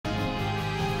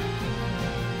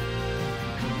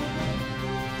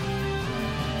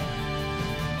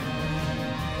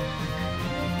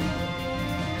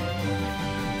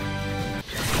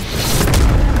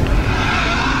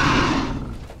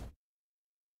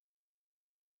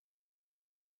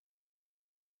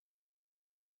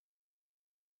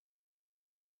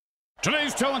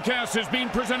Today's telecast is being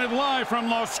presented live from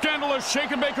Los Scandalous Shake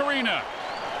and Bake Arena.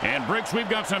 And Bricks, we've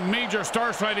got some major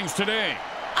star sightings today.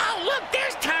 Oh, look,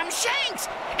 there's Tom Shanks.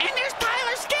 And there's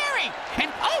Tyler Scarry.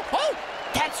 And, oh,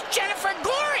 that's Jennifer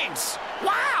Lawrence.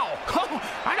 Wow.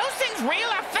 Are those things real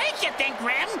or fake, you think,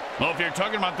 Grim? Well, if you're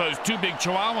talking about those two big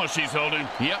chihuahuas she's holding,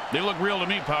 yep, they look real to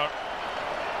me, Power.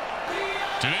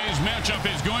 Today's matchup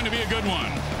is going to be a good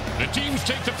one. The teams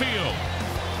take the field.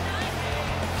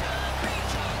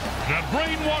 The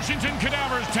Brainwashington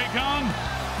Cadavers take on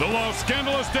the Los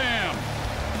Scandalous Dam.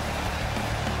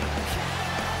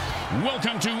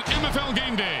 Welcome to MFL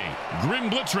Game Day. Grim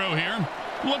Blitzrow here.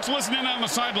 Let's listen in on the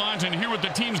sidelines and hear what the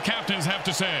team's captains have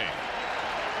to say.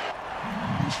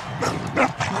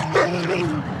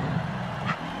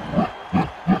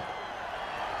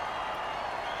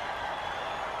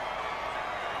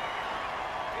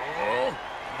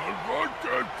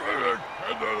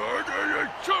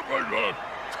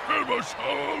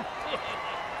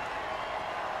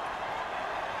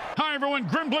 Hi everyone,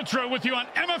 Grim Blitzrow with you on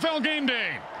MFL Game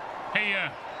Day. Hey,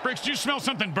 Bricks, do you smell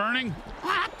something burning?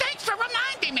 Thanks for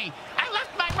reminding me. I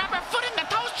left my rubber foot in the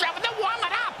toaster oven to warm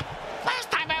it up.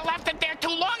 Last time I left it there too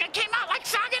long, it came out like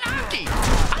Saganaki.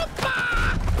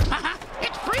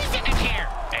 It's freezing in here.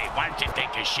 Hey, why don't you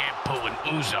take your shampoo and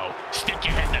ouzo, stick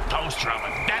your head in the toaster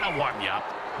oven, that'll warm you up.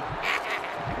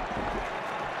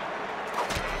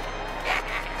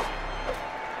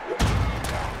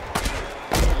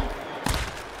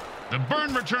 The burn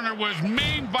returner was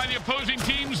maimed by the opposing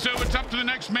team, so it's up to the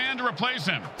next man to replace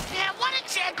him. Yeah, what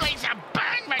exactly is a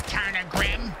burn returner,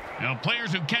 Grim?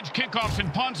 Players who catch kickoffs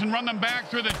and punts and run them back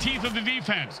through the teeth of the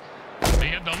defense. They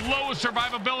had the lowest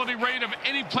survivability rate of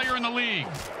any player in the league.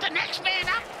 The next man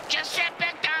up just sat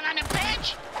back down on the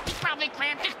bench. He probably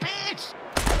cramped his pants.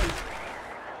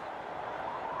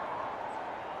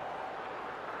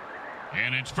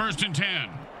 And it's 1st and 10.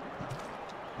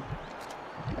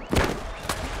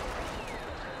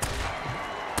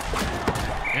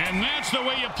 And that's the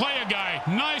way you play a guy.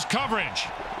 Nice coverage.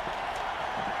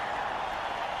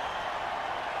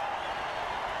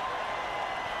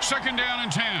 Second down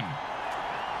and 10.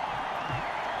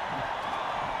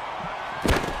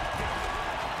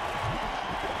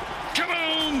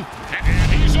 Kaboom!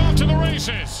 And he's off to the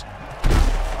races.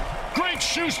 Great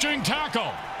shoestring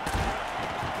tackle.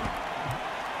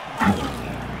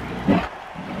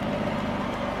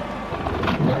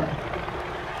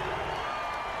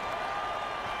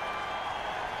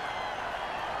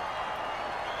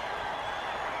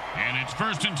 And it's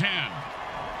 1st and 10.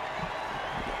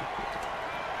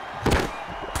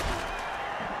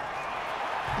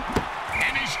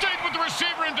 And he stayed with the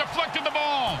receiver and deflected the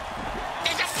ball.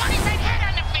 There's a funny red head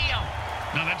on the field.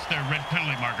 No, that's their red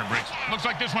penalty marker, Bricks. Looks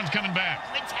like this one's coming back.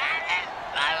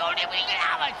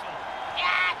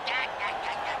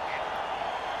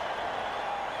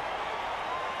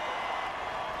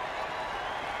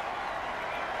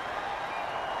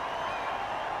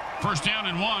 First down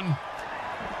and 1.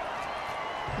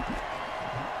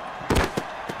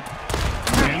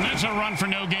 And that's a run for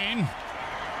no gain.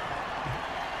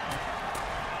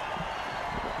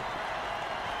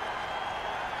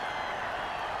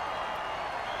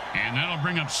 And that'll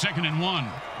bring up 2nd and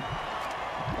 1.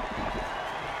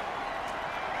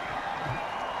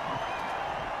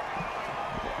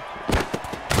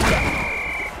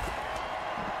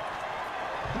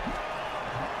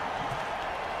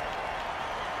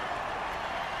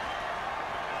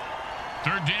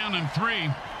 Third down and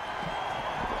 3.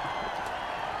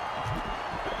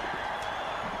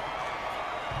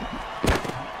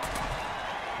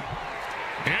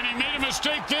 And he made a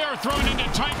mistake there, throwing into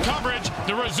tight coverage.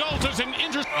 The result is an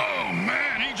Oh,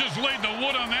 man, he just laid the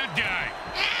wood on that guy.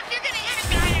 If you're going to hit a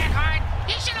guy that hard,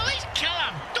 you should at least kill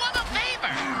him. Do him a favor.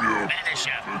 Finish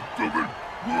him.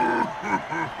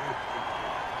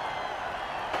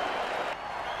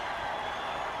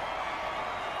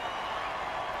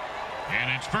 And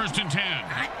it's 1st and 10.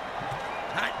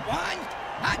 Hot 1,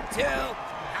 hot 2,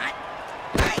 hot.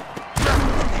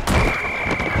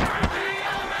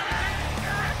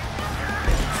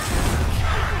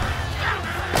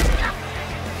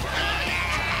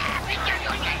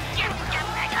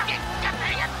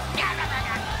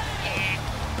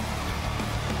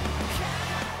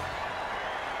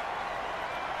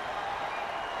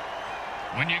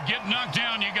 When you get knocked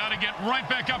down, you got to get right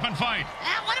back up and fight.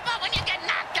 What about when you get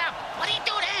knocked up? What do you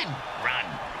do then? Run.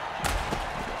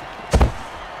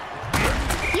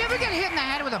 You ever get hit in the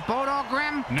head with a boat all,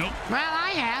 Grim? Nope. Well,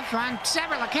 I have on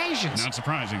several occasions. Not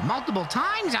surprising. Multiple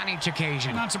times on each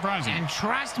occasion. Not surprising. And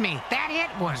trust me, that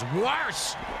hit was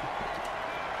worse.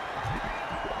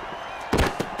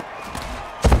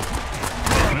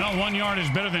 Well, 1 yard is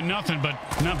better than nothing, but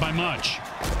not by much.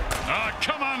 Oh,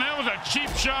 come on, that was a cheap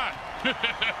shot.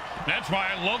 That's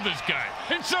why I love this guy.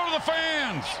 And so do the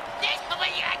fans.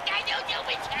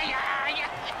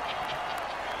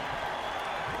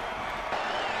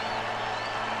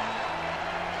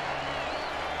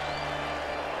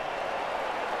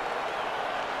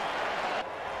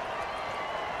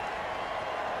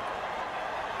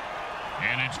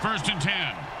 And it's 1st and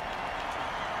 10.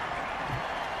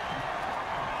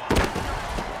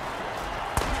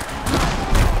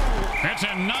 That's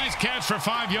a nice catch for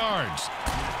 5 yards.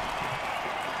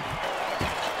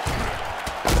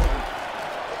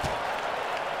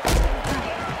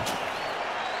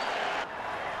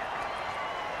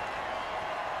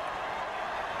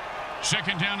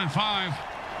 Second down and 5.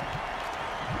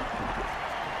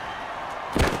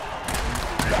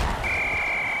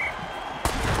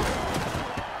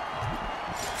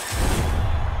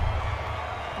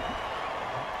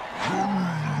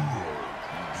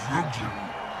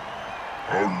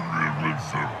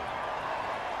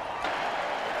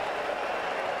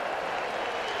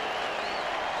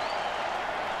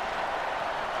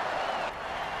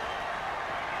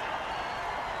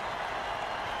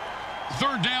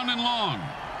 Third down and long.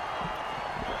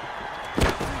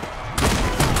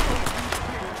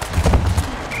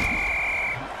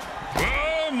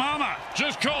 Oh, mama.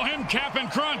 Just call him Cap'n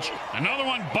Crunch. Another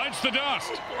one bites the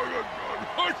dust.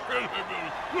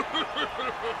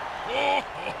 Oh.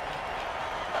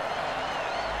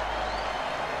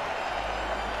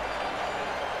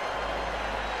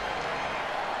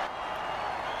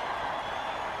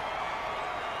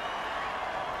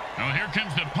 Well, here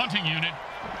comes the punting unit.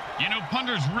 You know,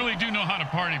 punters really do know how to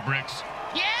party, Bricks.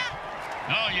 Yeah?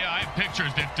 Oh, yeah, I have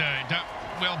pictures that,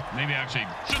 well, maybe I actually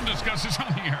shouldn't discuss this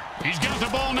on here. He's got the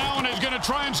ball now and he's going to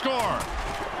try and score.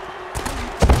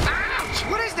 Ouch!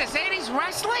 What is this, 80s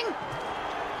wrestling?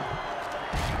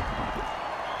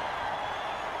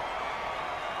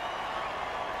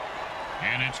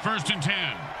 And it's 1st and 10.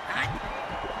 Hot.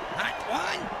 Hot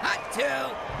 1, hot 2,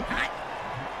 hot.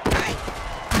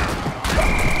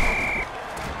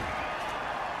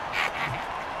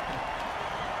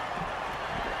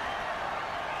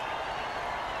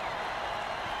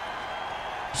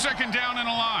 Second down and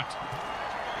a lot.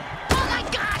 Oh, my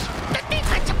gosh! The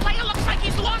defensive player looks like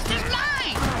he's lost his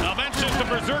mind! Now that's just the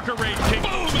berserker rage kick.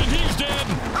 Boom, and he's dead.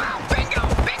 Oh, bingo!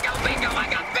 Bingo, bingo! I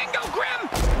got bingo, Grim!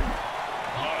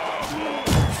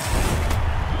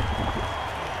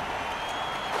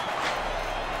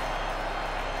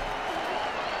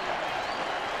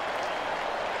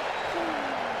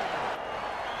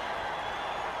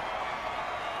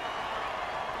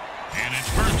 And it's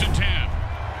 1st and 10.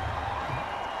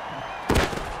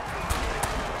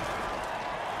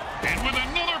 And with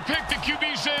another pick, the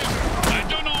QB says, I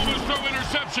don't always throw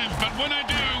interceptions, but when I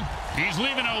do, he's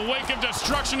leaving a wake of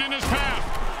destruction in his path.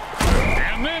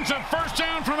 And then it's a 1st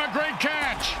down from a great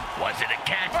catch. Was it a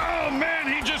catch? Oh, man,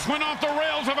 he just went off the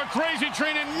rails of a crazy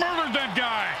train and murdered that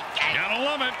guy. Gotta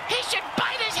love it. He should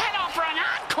bite his head off for an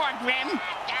encore, Grim!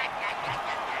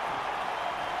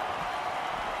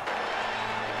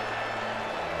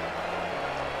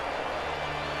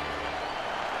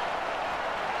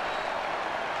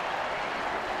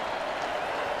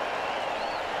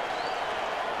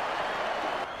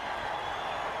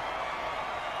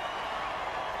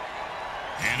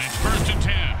 And it's 1st and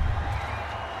 10.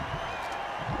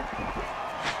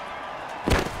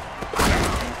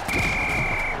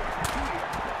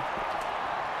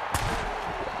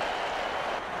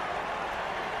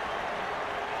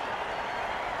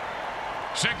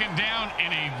 Second down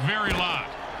and a very lot.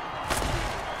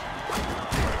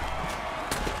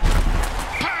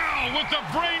 Pow! With the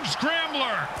brain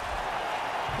scrambler.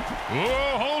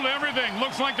 Oh, hold everything.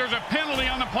 Looks like there's a penalty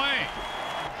on the play.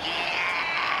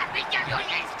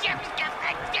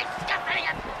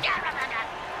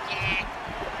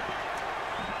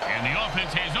 And the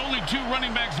offense has only 2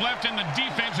 running backs left, and the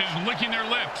defense is licking their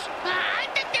lips. I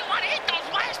think they want to hit those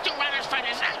last 2 runners for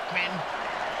this out, Grim.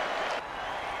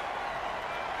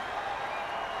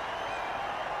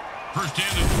 1st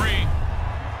down and 3.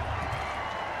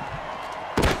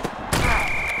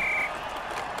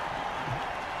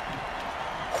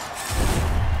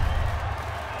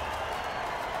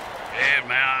 Yeah,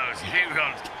 man, I was hanging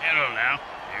on the kettle now.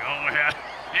 You know, yeah.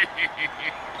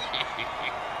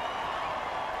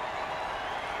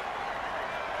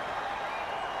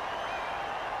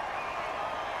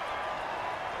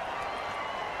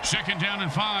 Second down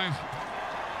and 5.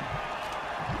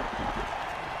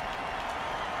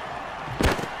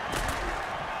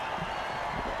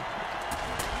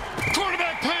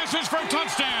 Quarterback passes for a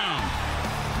touchdown.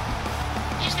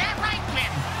 Is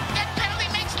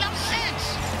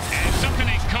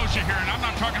delicious here, and I'm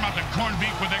not talking about the corned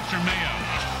beef with extra mayo.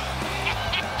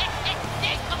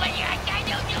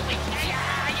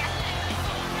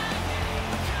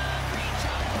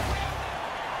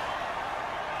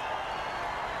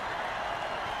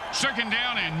 Second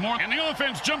down and more, and the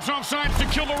offense jumps off sides to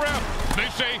kill the ref. They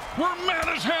say, we're mad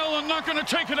as hell and not going to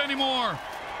take it anymore.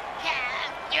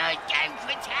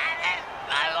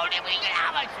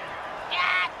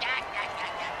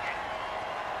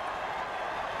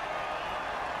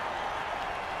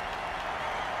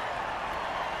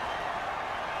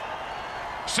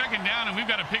 Second down, and we've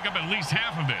got to pick up at least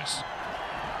half of this.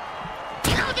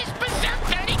 He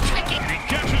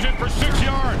catches it for 6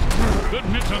 yards. Good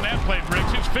miss on that play,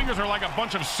 Briggs. His fingers are like a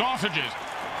bunch of sausages.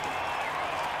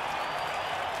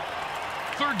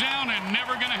 Third down and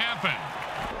never going to happen.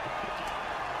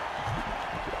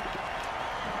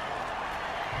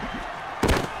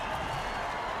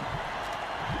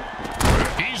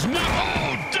 He's not.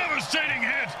 Oh, devastating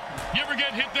hit. You ever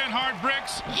get hit that hard,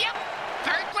 Briggs? Yep.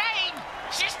 Third grade.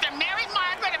 Sister Mary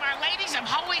Margaret of Our Ladies of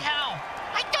Holy Hell.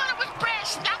 I thought it was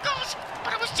brass knuckles,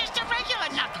 but it was just a regular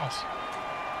knuckles.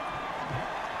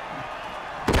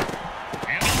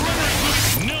 And the runner is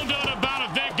moving. No doubt about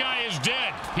it, that guy is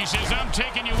dead. He says, I'm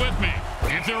taking you with me.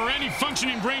 If there were any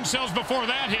functioning brain cells before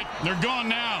that hit, they're gone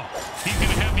now. He's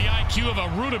going to have the IQ of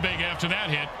a rutabaga after that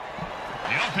hit.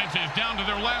 The offense is down to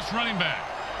their last running back.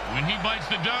 When he bites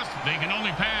the dust, they can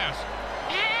only pass.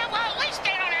 Yeah, well, at least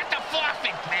they don't have to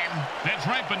forfeit, Clem. That's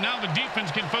right, but now the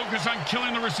defense can focus on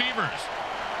killing the receivers.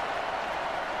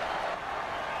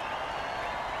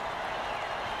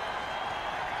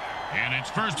 And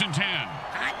it's 1st and 10.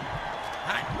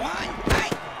 Hot one,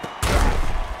 hot.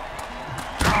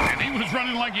 And he was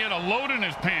running like he had a load in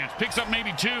his pants. Picks up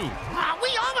maybe 2.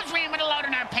 We always ran with a load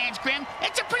in our pants, Grim.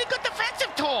 It's a pretty good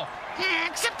defensive tool.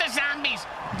 Except the zombies.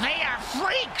 They are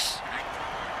freaks.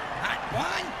 Hot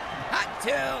one, hot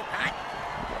two, hot.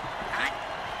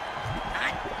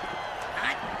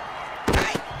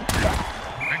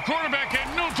 The quarterback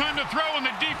had no time to throw, and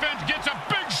the defense gets a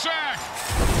big sack.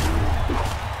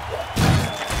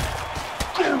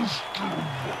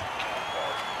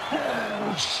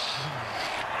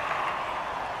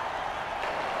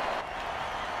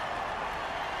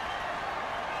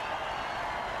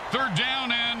 Third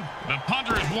down, and the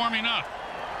punter is warming up.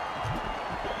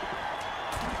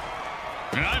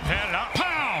 And I've had it out.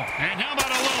 Pow! And how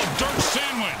about a little dirt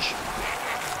sandwich?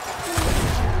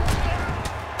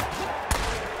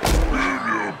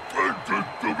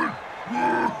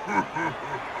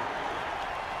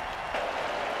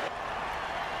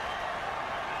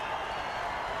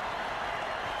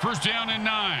 First down and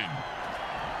 9.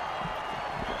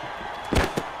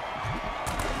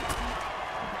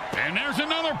 And there's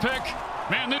another pick.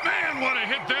 Man, what a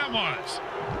hit that was.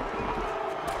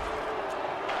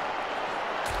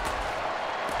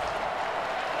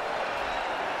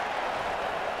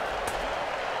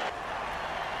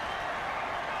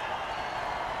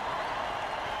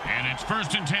 And it's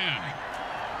 1st and 10.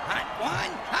 Hot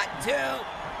one, hot two,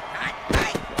 hot.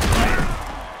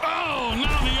 Oh,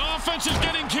 now the offense is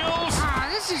getting kills.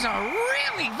 This is a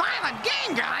really violent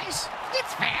game, guys.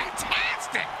 It's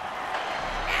fantastic.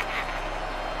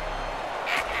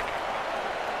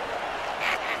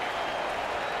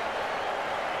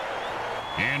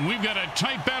 And we've got a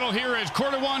tight battle here as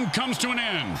quarter 1 comes to an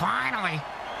end. Finally.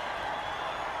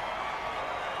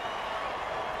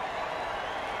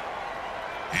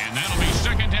 And that'll be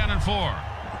 2nd down and 4.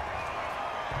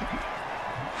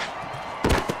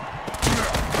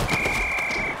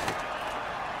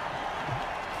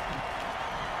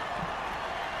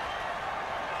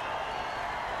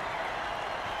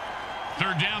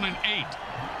 Third down and 8.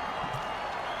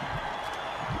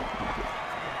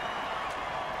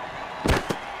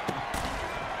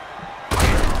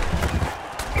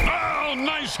 Oh,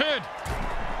 nice hit.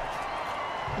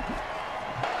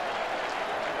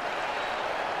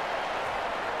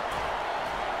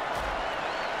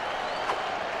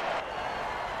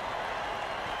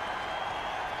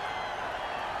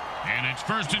 And it's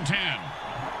 1st and 10.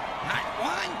 Hot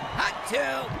one, hot two,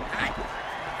 hot.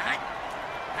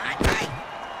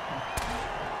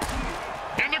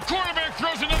 And the quarterback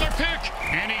throws another pick,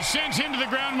 and he sends him to the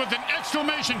ground with an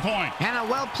exclamation point. And a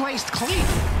well-placed cleat.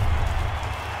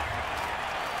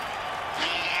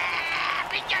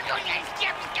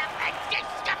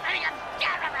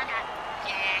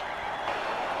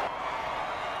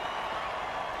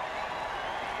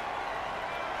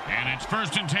 And it's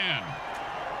 1st and 10.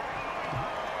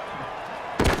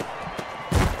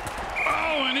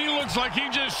 Oh, and he looks like he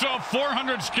just saw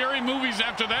 400 scary movies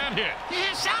after that hit.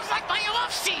 Sounds like my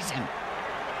off season.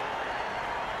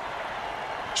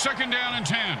 Second down and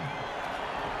 10.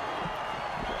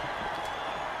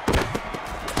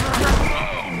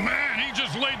 Oh, man, he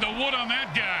just laid the wood on that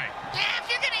guy. Yeah, if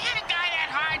you're going to hit a guy that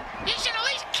hard, you should at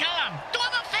least kill him. Do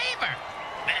him a favor.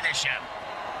 Finish him.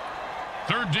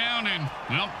 Third down and,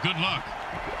 well, good luck.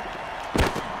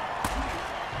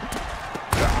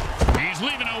 He's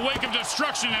leaving a wake of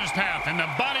destruction in his path, and the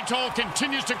body toll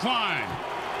continues to climb.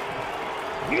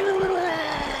 The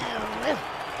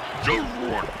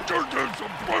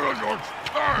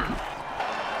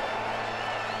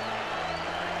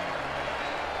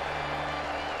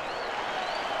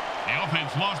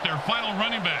offense lost their final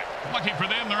running back. Lucky for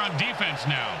them, they're on defense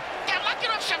now. They're lucky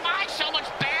to have survived so much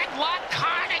bad luck,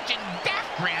 carnage, and death,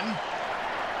 Grim.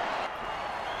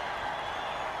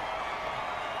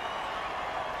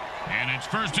 And it's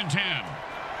first and 10.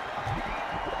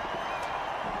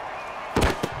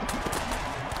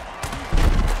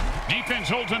 Defense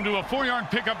holds him to a 4-yard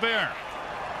pickup there.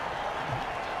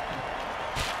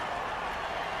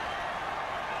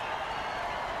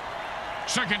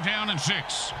 Second down and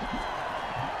 6.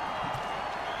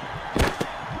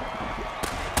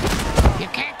 You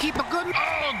can't keep a good...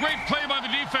 Oh, great play by the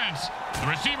defense. The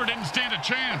receiver didn't stand a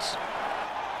chance.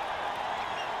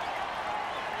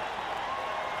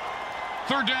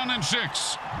 Third down and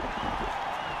 6.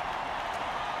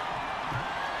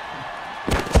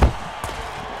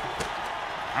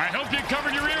 I hope you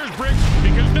covered your ears, Briggs,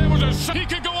 because that was a... He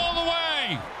could go all the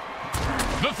way.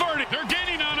 The 30. They're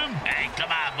gaining on him. Hey,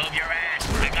 come on, move your ass.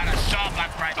 I got a saw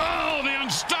buck right... Oh, the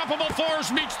unstoppable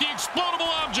force meets the explodable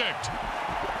object.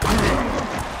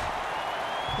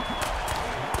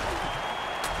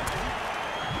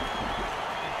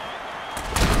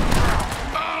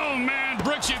 Oh, man,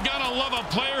 Briggs, you gotta love a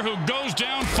player who goes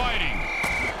down fighting.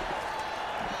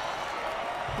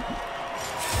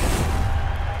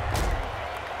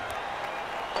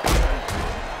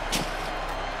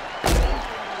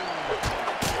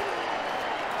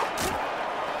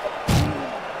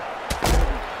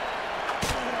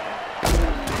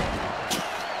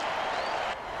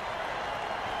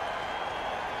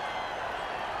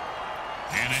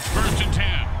 And it's first and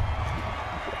 10.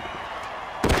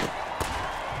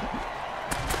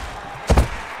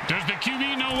 Does the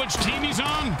QB know which team he's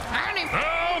on?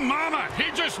 Oh, mama!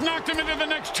 He just knocked him into the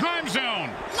next time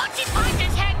zone. Once he finds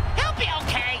his head, he'll be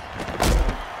okay.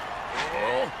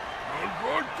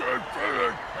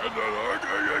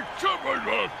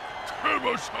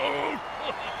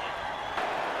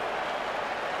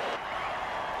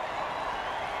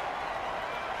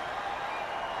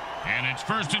 And it's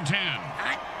first and 10.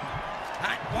 Hot.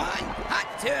 Hot 1, hot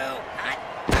 2, hot.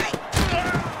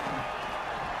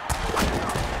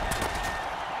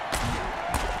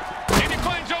 And he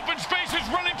finds open spaces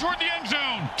running toward the end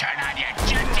zone. Turn on your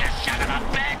jet, you son of a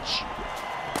bitch.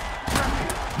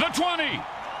 The 20.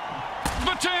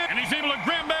 The 10. And he's able to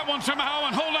grab that one somehow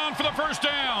and hold on for the first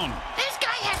down. This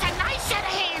guy has a nice set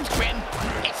of hands, Grim.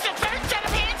 It's the third set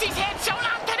of hands he's had so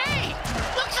long today.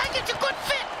 Looks like it's a good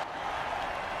fit.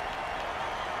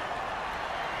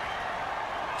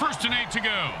 First and 8 to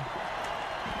go.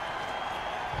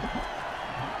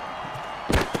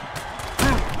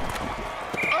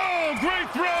 Oh, great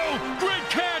throw, great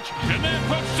catch, and that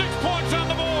puts 6 points on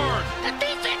the board. The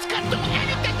defense couldn't do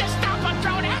anything to stop a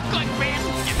throw that good, Grim.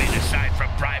 You mean aside from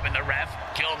bribing the ref,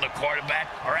 killing the quarterback,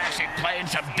 or actually playing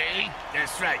some D?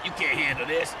 That's right. You can't handle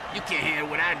this. You can't handle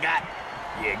what I got.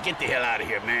 Yeah, get the hell out of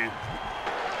here, man.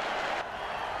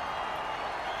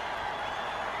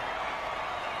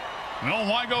 Well,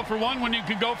 why go for one when you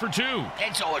can go for two?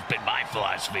 It's always been my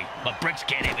philosophy, but Bricks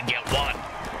can't even get one.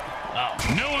 Oh.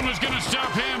 No one was going to stop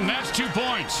him. That's 2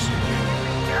 points.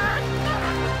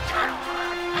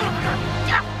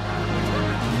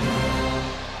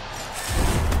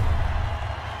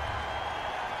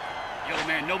 Yo,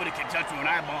 man, nobody can touch me when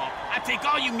I ball. I take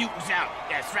all you mutants out.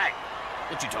 That's right.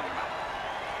 What you talking about?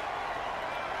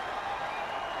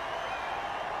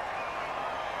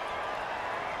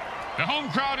 The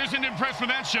home crowd isn't impressed with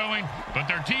that showing, but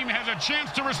their team has a chance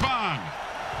to respond.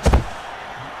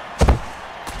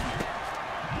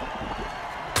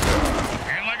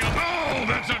 And like oh,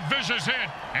 that's a vicious hit,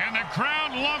 and the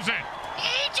crowd loves it.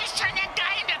 He just turned that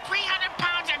guy into 300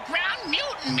 pounds of ground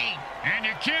mutant meat. And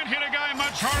you can't hit a guy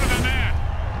much harder than that.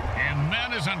 And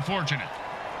that is unfortunate.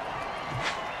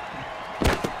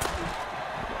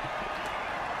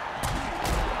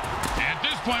 At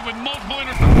this point, with multiple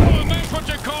oh, that's what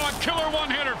you call a killer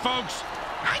one-hitter, folks.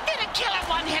 I did a killer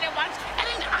one-hitter once at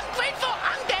an ungrateful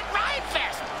undead riot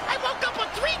fest. I woke up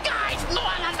with 3 guys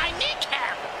gnawing on my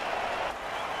kneecap.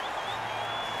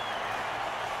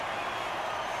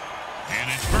 And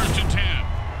it's first and 10.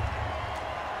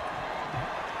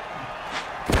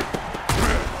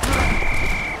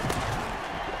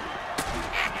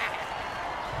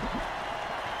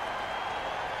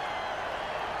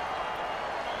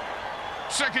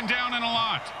 second down and a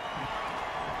lot.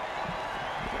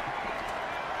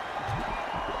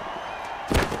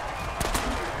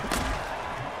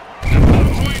 The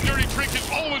Box dirty trick is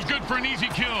always good for an easy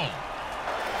kill.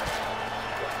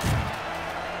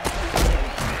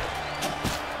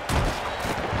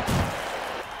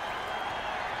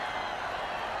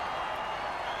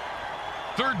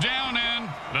 Third down, and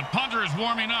the punter is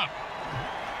warming up.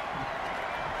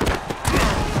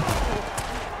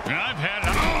 I've had it.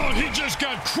 Oh, he just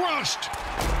got crushed.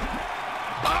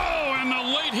 Oh, and the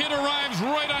late hit arrives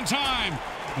right on time.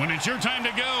 When it's your time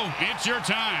to go, it's your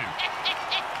time.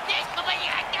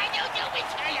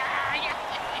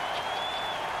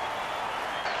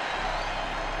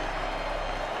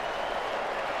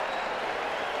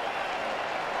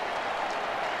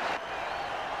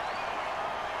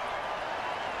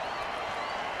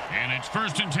 And it's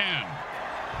 1st and 10.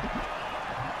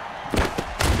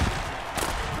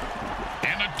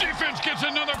 And the defense gets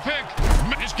another pick.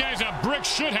 This guy's a brick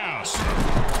shithouse.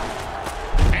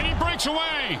 And he breaks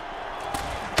away.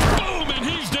 Boom, and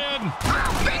he's dead. Oh,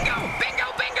 bingo!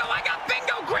 Bingo, bingo! I got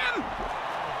bingo, Grim!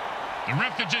 The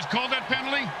ref that just called that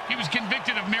penalty, he was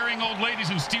convicted of marrying old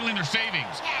ladies and stealing their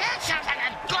savings. Yeah, that sounds like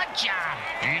a good job.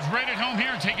 He's right at home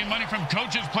here taking money from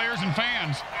coaches, players, and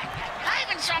fans. I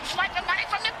even saw him swiping money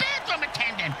from the bathroom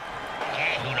attendant.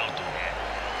 Hey, who don't do that?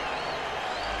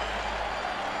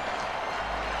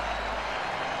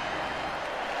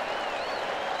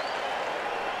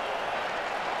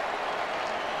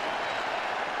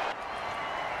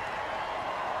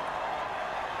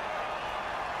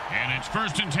 And it's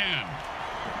 1st and 10.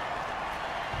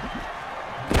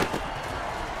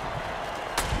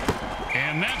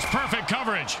 And that's perfect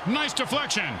coverage. Nice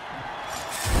deflection.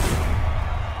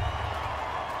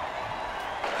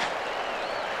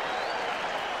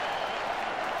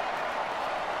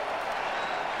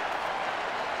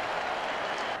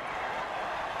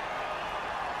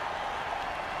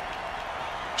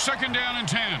 Second down and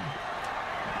 10.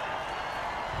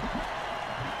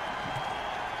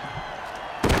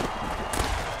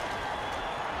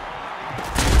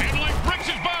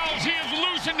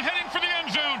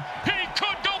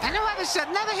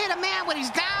 Said never hit a man when he's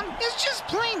down. It's just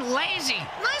plain lazy.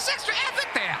 Nice extra effort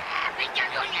there.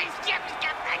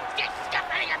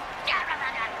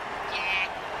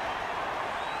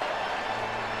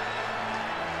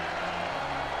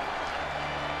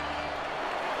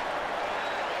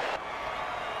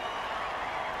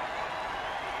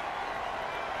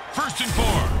 First and 4.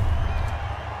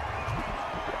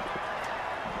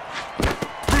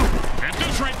 At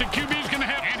this rate, the QB's going to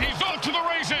have, and he's off to the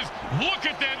races. Look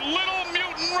at that little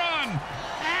mutant run.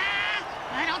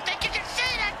 I don't think you can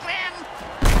say that, Grim.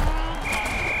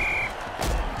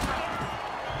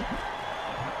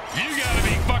 You gotta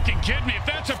be fucking kidding me. If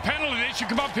that's a penalty, they should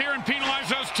come up here and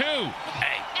penalize us too.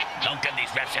 Hey, don't give these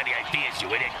refs any ideas,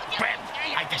 you idiot. Grim,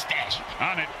 hide the stash.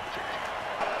 On it.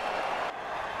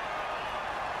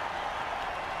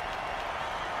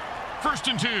 First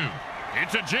and 2.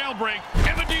 It's a jailbreak,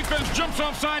 and the defense jumps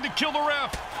offside to kill the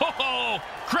ref. Ho-ho!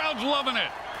 Crowd's loving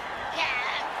it.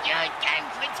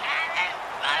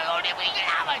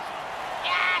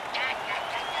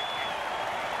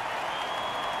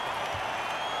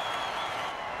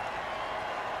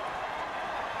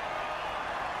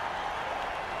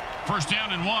 First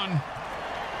down and 1.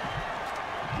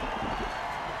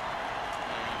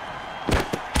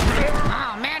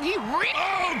 Oh, man, he really...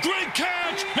 Oh, great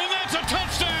catch! And that's a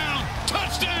touchdown!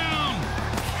 Touchdown!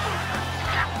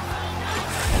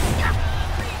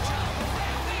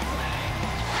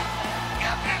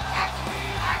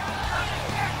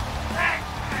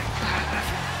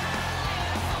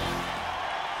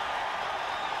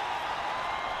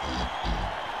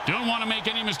 Don't want to make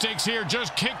any mistakes here.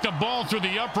 Just kick the ball through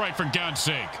the upright, for God's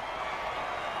sake.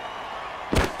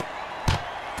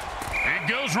 It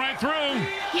goes right through.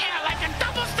 Yeah, like a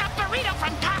double-stuffed burrito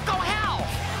from Taco Hell.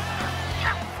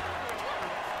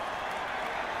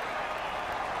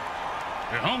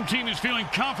 The home team is feeling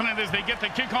confident as they get the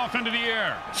kickoff into the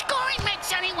air. Scoring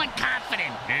makes anyone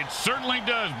confident. It certainly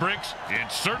does, Bricks.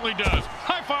 It certainly does.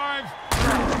 High five.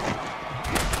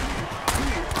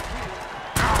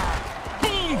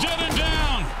 Boom, dead and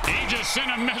down. He just sent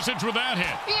a message with that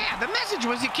hit. Yeah, the message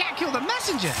was you can't kill the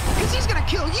messenger, because he's going to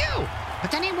kill you.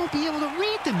 But then he won't be able to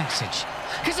read the message,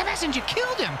 because the messenger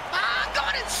killed him. Ah,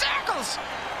 going in circles.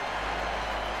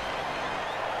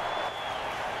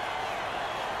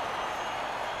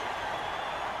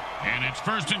 And it's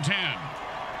 1st and 10.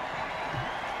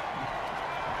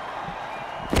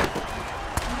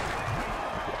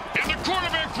 And the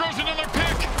quarterback throws another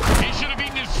pick. He should have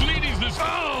eaten his Sleeties this...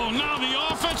 Oh, now the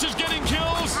offense is getting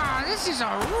kills. Ah, this is a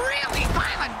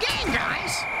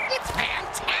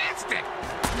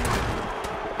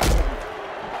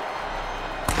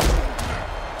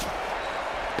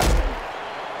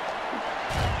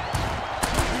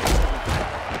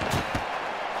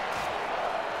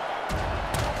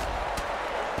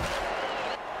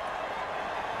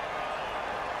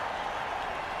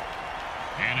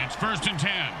it's 1st and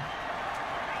 10.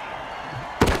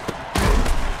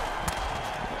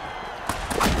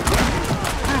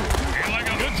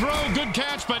 Good throw, good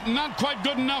catch, but not quite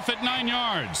good enough at 9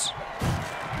 yards.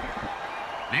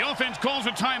 The offense calls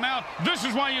a timeout. This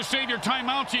is why you save your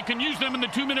timeouts so you can use them in the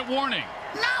 2-minute warning.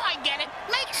 Now I get it.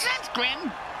 Makes sense,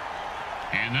 Grim.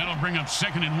 And that'll bring up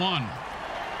 2nd and 1.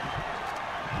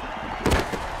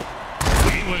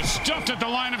 He was stuffed at the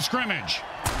line of scrimmage.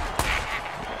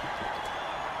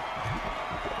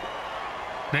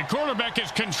 The quarterback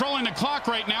is controlling the clock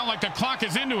right now like the clock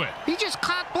is into it. He just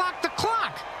cock blocked the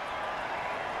clock.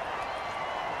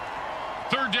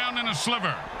 3rd down and a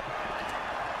sliver.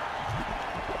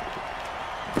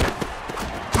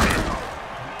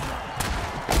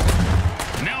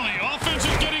 Now the offense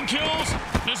is getting kills.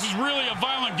 This is really a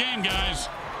violent game, guys.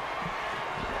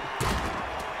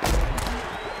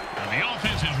 Now the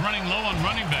offense is running low on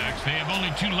running backs. They have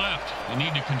only 2 left. They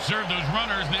need to conserve those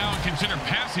runners now and consider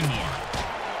passing more.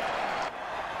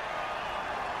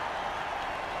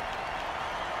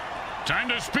 Time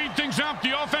to speed things up.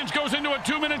 The offense goes into a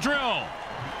 2-minute drill.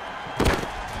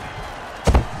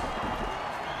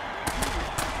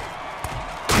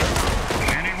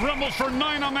 And he rumbles for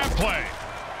 9 on that play.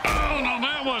 Oh, no,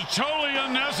 that was totally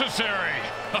unnecessary.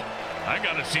 I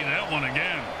got to see that one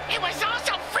again. It was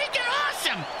also freaking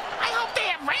awesome. I hope they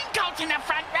have raincoats in the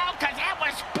front row because that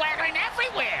was splattering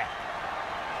everywhere.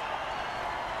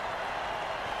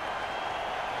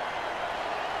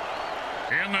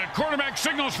 And the quarterback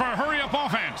signals for a hurry-up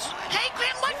offense. Hey,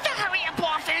 Grim, what's the hurry-up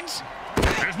offense?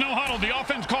 There's no huddle. The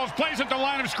offense calls plays at the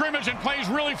line of scrimmage and plays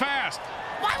really fast.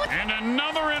 Why would... And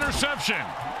another interception.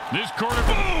 This quarter,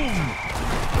 boom!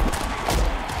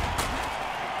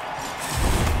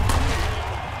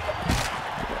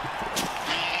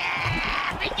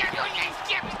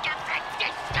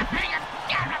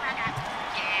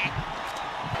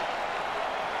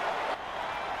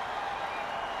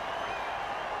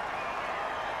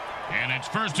 And it's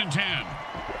 1st and 10.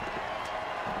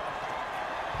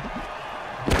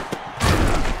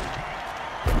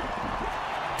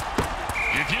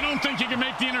 If you don't think you can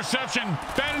make the interception,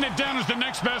 batting it down is the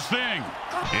next best thing.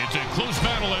 It's a close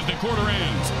battle as the quarter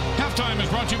ends. Halftime is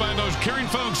brought to you by those caring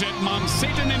folks at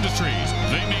Monsatan Industries.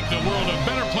 They make the world a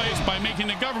better place by making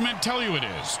the government tell you it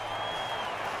is.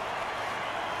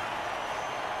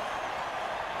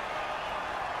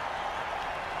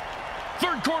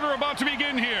 Third quarter about to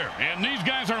begin here, and these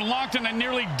guys are locked in a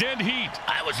nearly dead heat.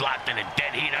 I was locked in a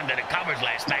dead heat under the covers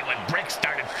last night when Brick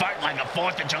started farting like a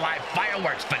 4th of July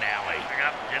fireworks finale.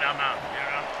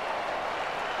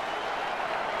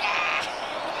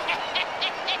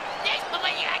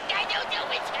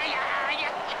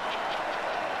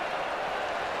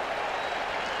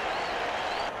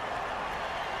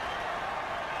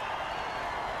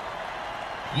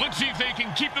 Let's see if they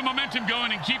can keep the momentum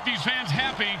going and keep these fans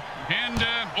happy and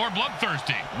or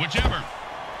bloodthirsty, whichever.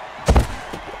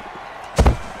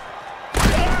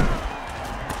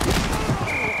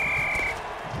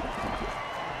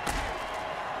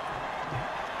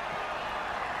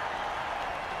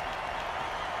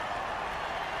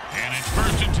 And it's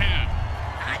 1st and 10.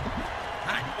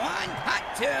 Hot 1, hot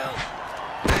 2.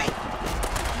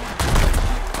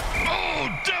 Oh,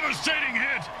 devastating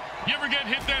hit. You ever get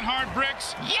hit that hard,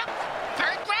 Bricks? Yep,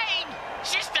 3rd grade.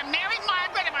 Sister Mary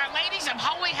Margaret of Our Ladies of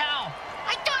Holy Hell.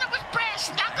 I thought it was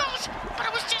brass knuckles, but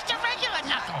it was just a regular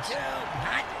knuckles.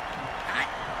 Hot.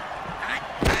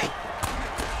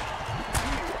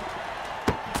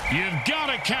 You've got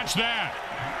to catch that.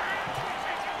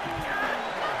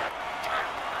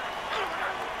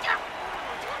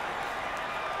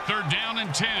 Third down and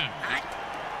 10.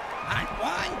 Hot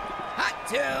 1, hot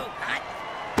 2, hot.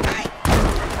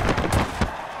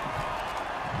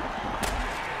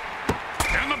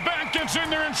 And the back gets in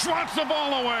there and swats the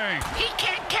ball away. He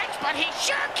can't catch, but he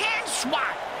sure can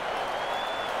swat.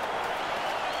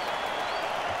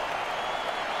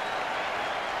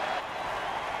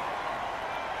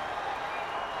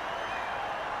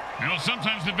 You know,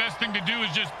 sometimes the best thing to do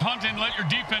is just punt and let your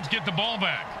defense get the ball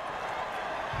back.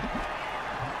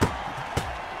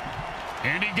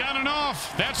 And he got it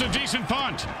off. That's a decent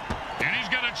punt. And he's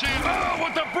got a chance. Oh,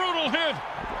 what a brutal hit.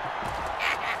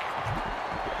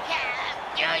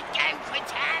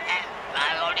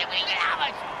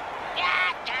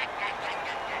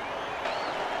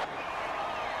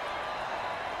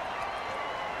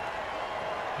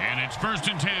 And it's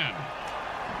 1st and 10.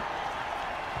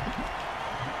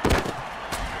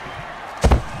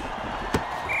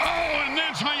 Oh, and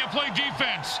that's how you play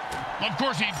defense. Well, of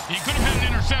course, he could have had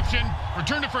an interception,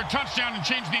 returned it for a touchdown, and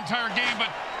changed the entire game, but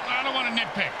I don't want to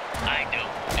nitpick. I do.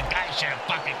 The guy should have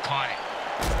fucking caught it.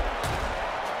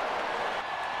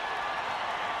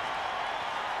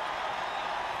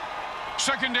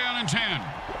 Second down and 10.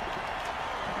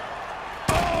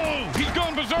 Oh, he's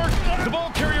going berserk. The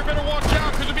ball carrier better watch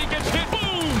out because if he gets hit,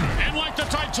 boom! And like the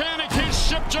Titanic, his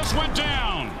ship just went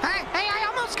down. Hey, I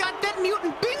almost got that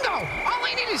mutant bingo. All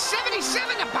I need is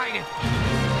 77 to bite it.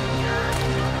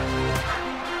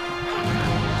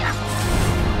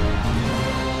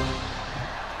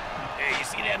 Hey, you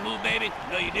see that move, baby?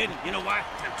 No, you didn't. You know why?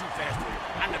 I'm too fast for you.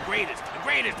 I'm the greatest,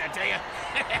 I tell you.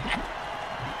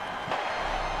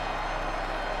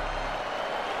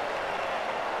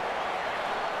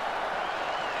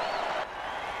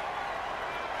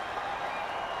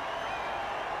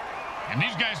 And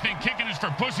these guys think kicking is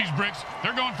for pussies, Bricks.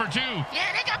 They're going for 2.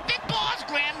 Yeah, they got big balls,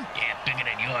 Grim. Yeah, bigger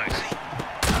than yours.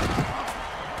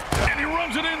 And he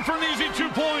runs it in for an easy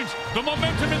 2 points. The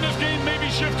momentum in this game may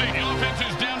be shifting. The offense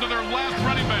is down to their last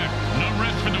running back. No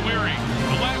rest for the weary.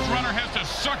 The last runner has to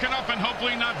suck it up and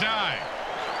hopefully not die.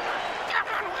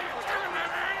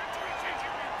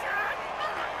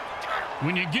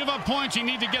 When you give up points, you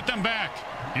need to get them back.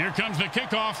 Here comes the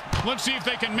kickoff. Let's see if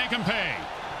they can make them pay.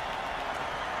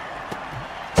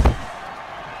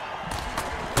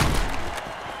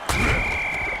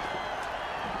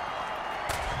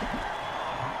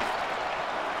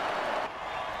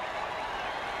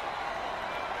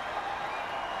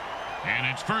 And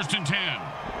it's 1st and 10.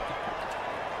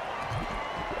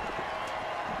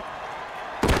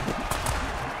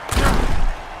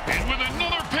 And with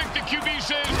another pick, the QB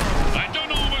says, I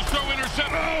don't almost throw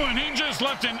intercept. Oh, and he just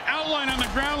left an outline on the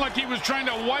ground like he was trying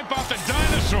to wipe out the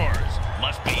dinosaurs.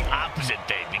 Must be opposite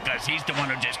day because he's the one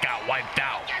who just got wiped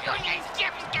out.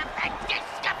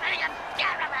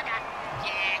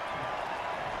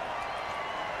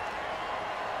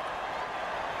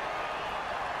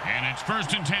 And it's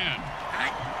 1st and 10.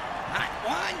 Hot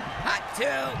 1, hot 2,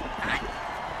 hot.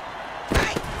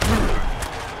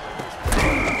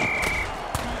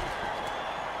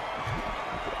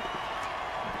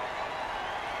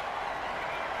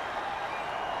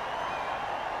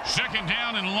 Second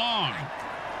down and long.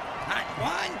 Hot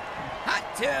 1, hot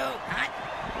 2, hot.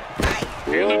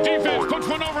 And the defense puts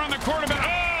one over on the quarterback.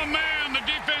 Oh, man, the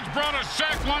defense brought a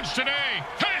sack lunch today.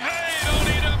 Hey, don't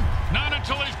eat him. Not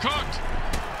until he's cooked.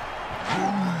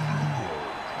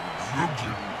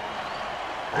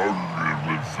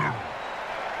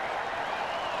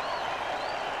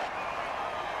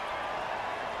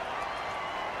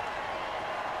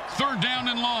 Third down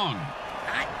and long.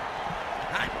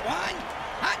 Hot 1,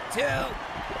 hot 2,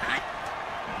 hot.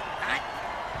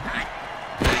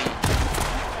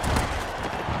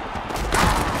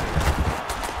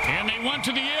 And they went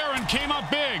to the air and came up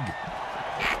big.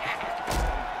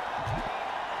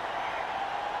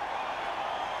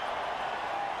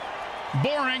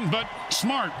 Boring, but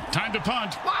smart. Time to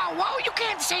punt. Whoa, you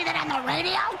can't say that on the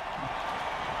radio.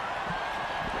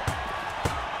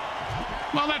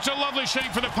 Well, that's a lovely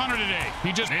shake for the punter today.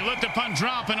 They let the punt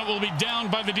drop, and it will be down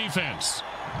by the defense.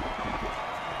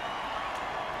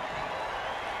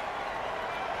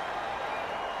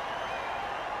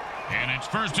 And it's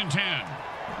 1st and 10.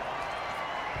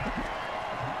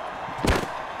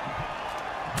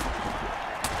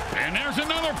 And there's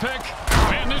another pick.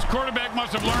 Man, this quarterback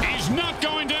must have learned he's not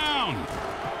going down.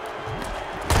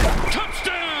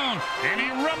 Touchdown! And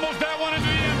he rumbles that one into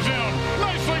the end zone.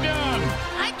 Nicely done.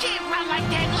 I can't run like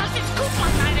that unless it's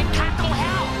coupon night at Taco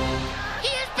Hell. He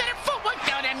has better footwork,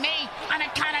 though, than me, on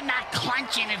account of not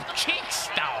clenching his cheeks,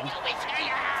 though.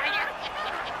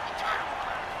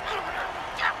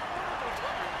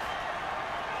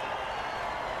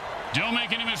 Don't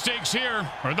make any mistakes here,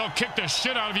 or they'll kick the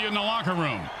shit out of you in the locker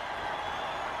room.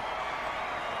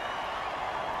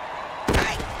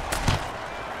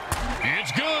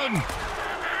 It's good.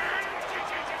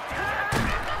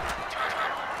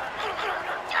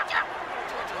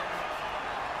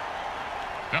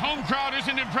 The home crowd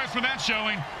isn't impressed with that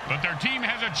showing, but their team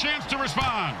has a chance to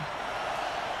respond.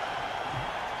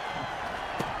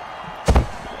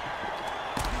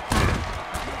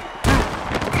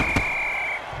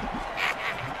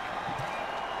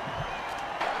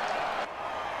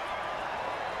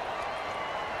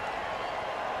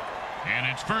 And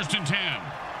it's 1st and 10.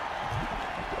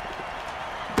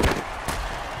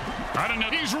 I don't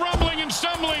know. He's rumbling and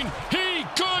stumbling. He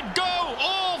could go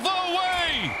all the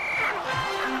way.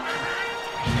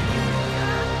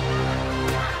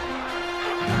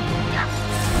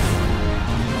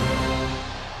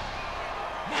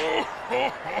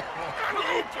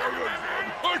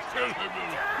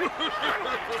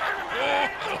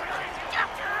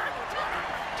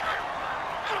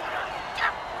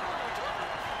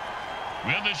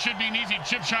 Well, this should be an easy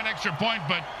chip shot extra point,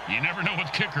 but you never know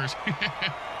with kickers.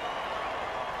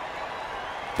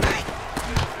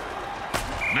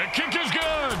 The kick is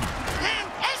good.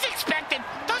 As expected,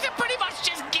 those are pretty much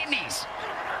just gimmies.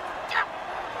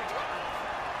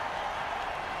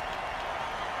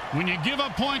 When you give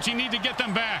up points, you need to get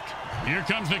them back. Here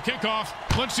comes the kickoff.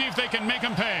 Let's see if they can make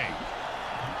them pay.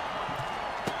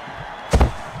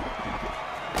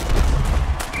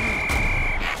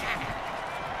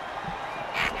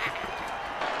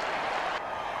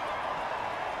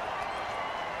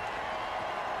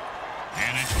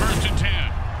 And it's 1st and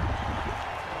 10.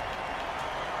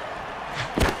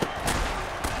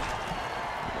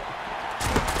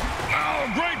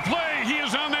 Oh, great play. He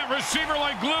is on that receiver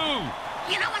like glue.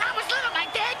 You know, when I was little, my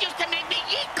dad used to make me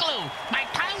eat glue. My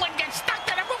tongue would get stuck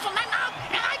to the roof of my mouth,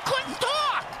 and I couldn't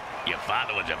talk. Your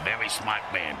father was a very smart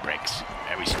man, Bricks.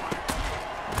 Very smart.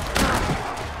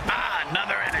 Ah,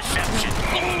 another interception.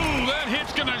 Ooh, that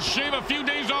hit's going to shave a few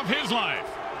days off his life.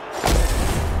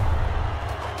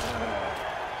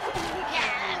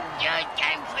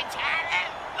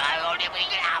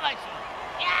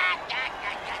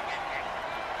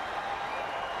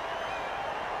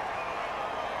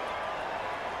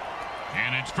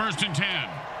 And it's 1st and 10.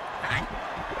 Hot.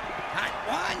 Hot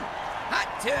 1. Hot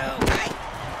 2. Hot.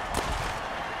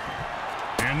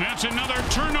 And that's another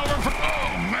turnover for...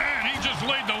 Oh, man, he just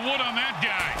laid the wood on that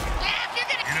guy.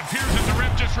 It appears that the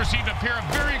ref just received a pair of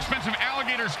very expensive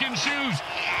alligator skin shoes.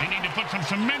 They need to put some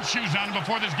cement shoes on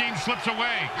before this game slips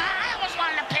away. I always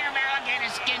wanted a pair of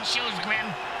alligator skin shoes, Grim.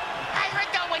 I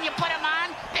heard, though, when you put them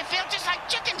on, they feel just like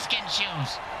chicken skin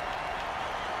shoes.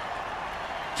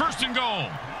 1st and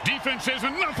goal. Defense says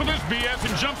enough of this BS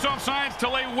and jumps off sides to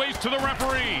lay waste to the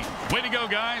referee. Way to go,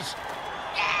 guys.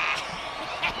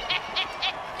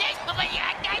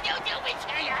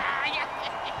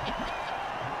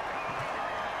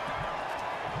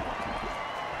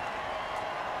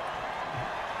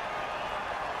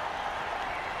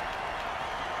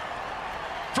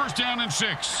 First down and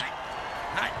 6.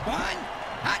 Hot 1.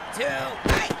 Hot 2.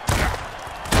 Hot.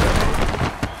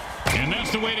 And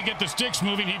that's the way to get the sticks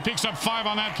moving. He picks up 5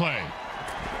 on that play.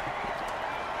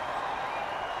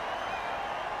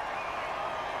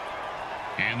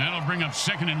 And that'll bring up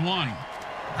 2nd and 1.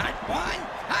 Hot 1.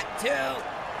 Hot 2.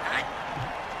 Hot.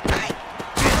 Hot.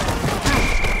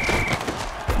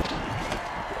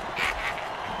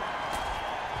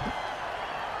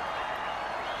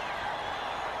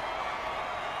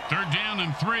 3rd down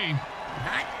and 3.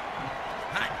 Hot.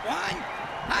 Hot 1.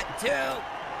 Hot 2.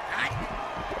 Hot.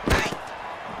 Hot.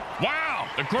 Wow!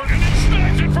 The quarterback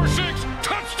snags it for 6.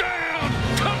 Touchdown!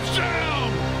 Touchdown!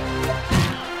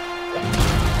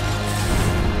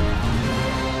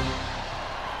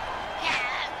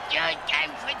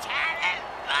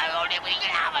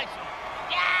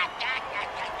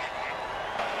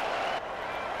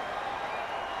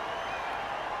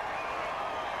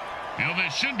 You know,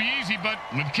 this should be easy, but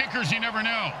with kickers, you never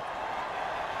know.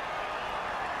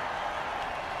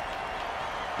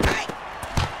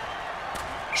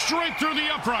 Straight through the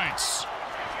uprights.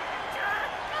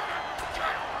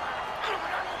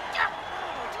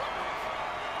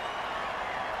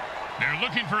 They're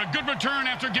looking for a good return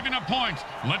after giving up points.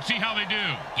 Let's see how they do.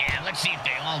 Yeah, let's see if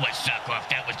they always suck or if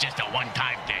that was just a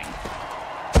one-time thing.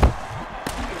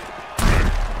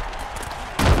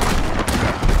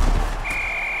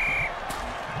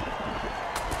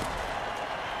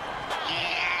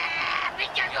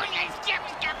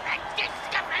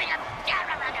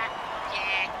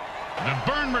 The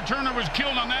burn returner was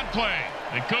killed on that play.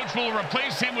 The coach will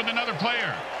replace him with another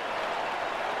player.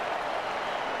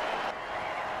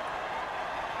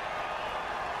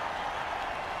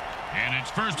 And it's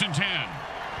 1st and 10.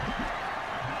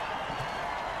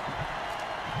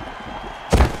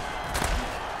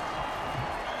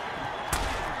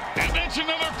 And that's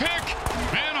another pick.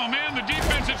 Man, oh man, the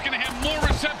defense is going to have more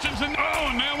receptions than... Oh,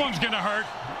 and that one's going to hurt.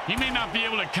 He may not be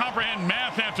able to comprehend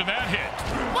math after that hit.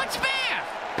 What's math?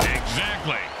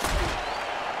 Exactly.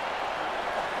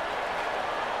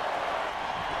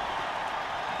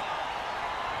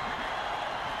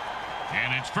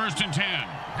 And it's 1st and 10.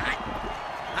 Hot.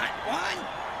 Hot 1.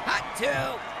 Hot 2.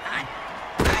 Hot.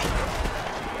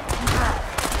 Hot.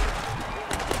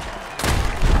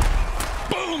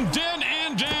 Boom, dead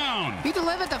and down. He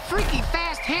delivered the freaky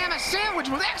fast ham sandwich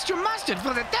with extra mustard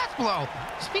for the death blow.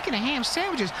 Speaking of ham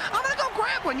sandwiches, I'm gonna go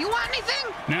grab one. You want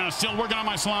anything? Now, still working on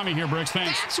my salami here, Bricks.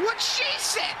 Thanks. That's what she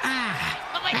said.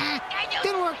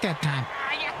 Didn't work that time.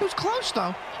 It was close,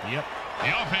 though. Yep.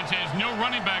 The offense has no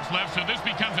running backs left, so this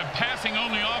becomes a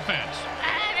passing-only offense.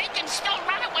 They can still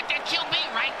run it with their QB,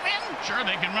 right, Grim? Sure,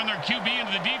 they can run their QB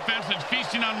into the defense that's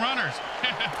feasting on runners.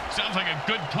 Sounds like a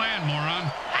good plan, moron.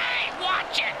 Hey,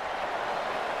 watch it.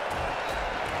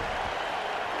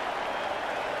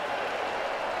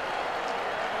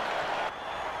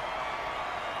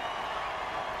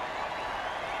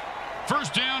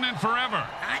 first down and forever.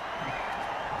 Hot.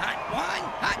 Hot one,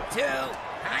 hot two,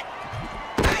 hot.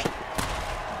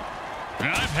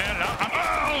 And I've had it.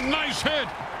 Oh, nice hit.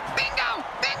 Bingo!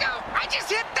 Bingo! I just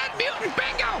hit that mutant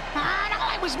bingo! And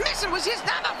all I was missing was his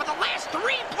number for the last 3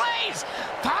 plays!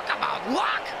 Talk about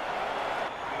luck!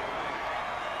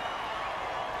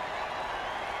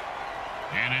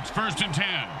 And it's first and 10.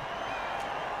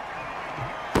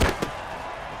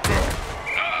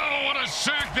 Oh, what a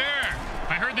sack there.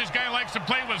 I heard this guy likes to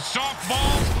play with soft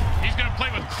balls. He's going to play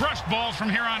with crushed balls from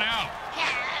here on out.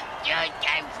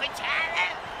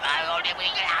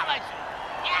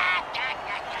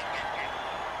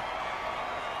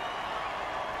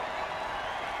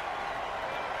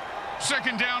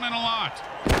 Second down and a lot.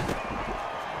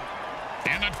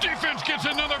 And the defense gets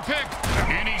another pick.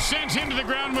 And he sends him to the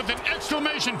ground with an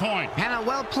exclamation point. And a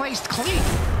well-placed cleat.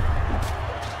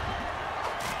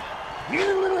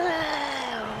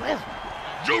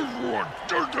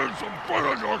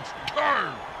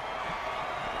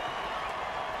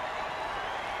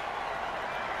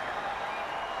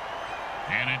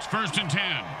 And it's first and 10.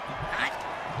 Hot.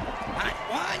 Hot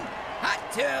one, hot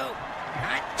two,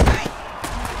 hot.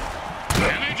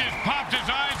 And they just popped his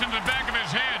eyes into the back of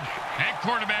his head. That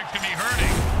quarterback could be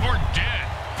hurting, or dead,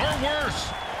 or worse.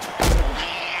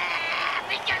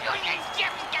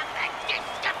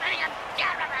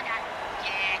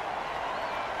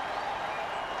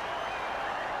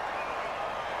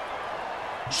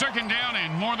 Second down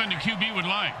and more than the QB would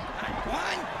like. Hot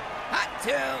one, hot two,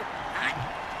 hot,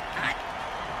 hot,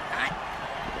 hot,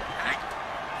 hot,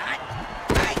 hot,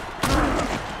 hot.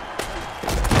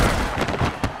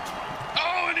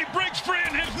 Oh, and he breaks free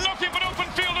and has nothing but open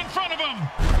field in front of him.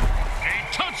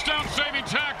 A touchdown-saving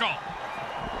tackle.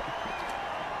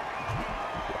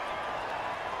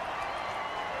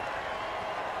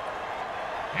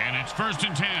 And it's first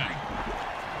and 10.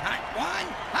 Hot one,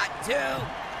 hot two.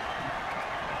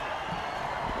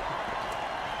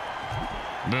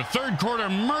 The third quarter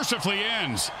mercifully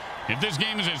ends. If this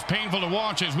game is as painful to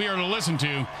watch as we are to listen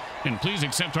to, then please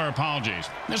accept our apologies.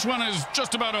 This one is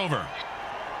just about over.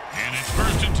 And it's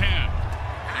first and 10.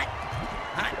 Hot,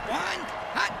 hot one,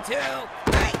 hot two,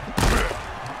 hot.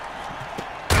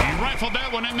 He rifled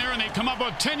that one in there, and they come up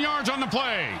with 10 yards on the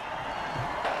play.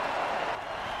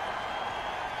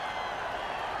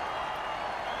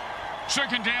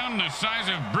 Second down, the size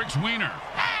of Brick's wiener.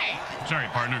 Hey! Sorry,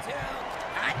 partner. Two,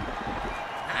 hot,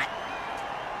 hot,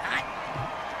 hot,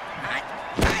 hot,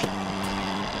 hot.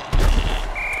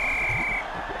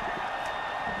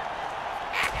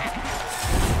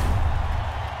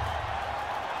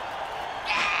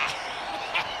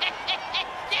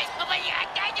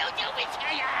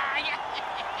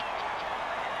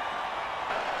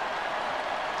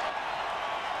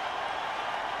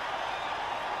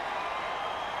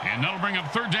 And that'll bring up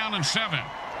third down and 7. And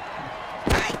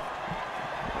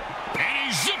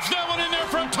he zips that one in there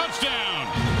for a touchdown.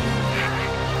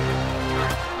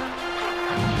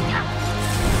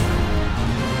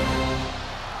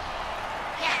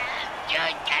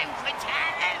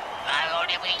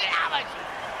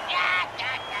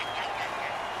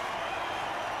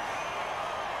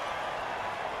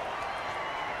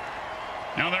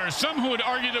 Now, there are some who would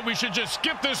argue that we should just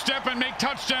skip this step and make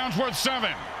touchdowns worth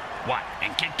 7. What,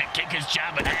 and kick the kicker's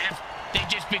job in half? They'd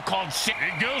just be called sick.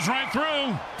 It goes right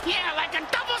through. Yeah, like a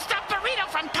double-stuffed burrito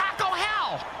from Taco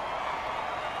Hell.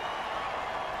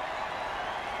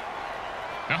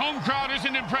 The home crowd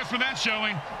isn't impressed with that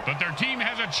showing, but their team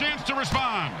has a chance to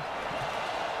respond.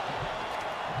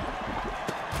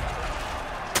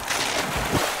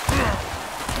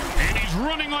 And he's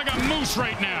running like a moose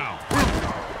right now.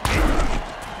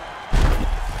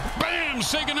 Bam!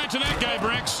 Say goodnight to that guy,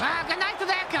 Bricks. Good night to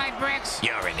that guy, Bricks.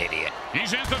 You're an idiot.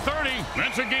 He's at the 30.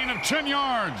 That's a gain of 10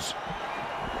 yards.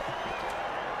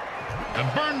 The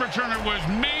burn returner was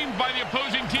maimed by the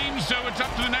opposing team, so it's up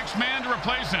to the next man to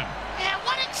replace him. Yeah,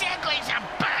 what exactly is a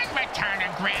burn returner,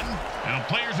 Grim? Now,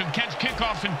 players who catch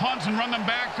kickoffs and punts and run them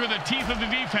back through the teeth of the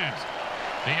defense.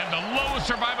 They have the lowest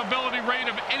survivability rate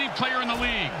of any player in the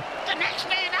league. The next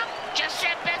man up just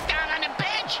sat back down on the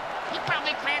bench. He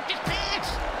probably cramped his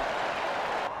pants.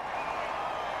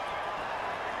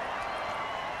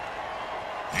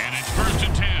 And it's first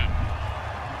and 10.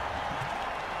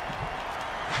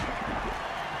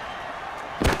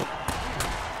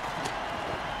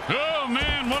 Oh,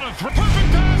 man, what a perfect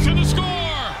pass and a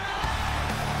score!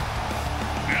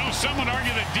 Now, some would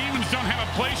argue that demons don't have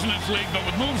a place in this league, but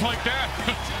with moves like that,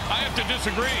 I have to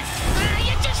disagree.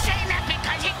 You're just saying that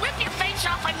because he'd rip your face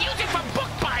off and use it for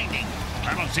bookbinding.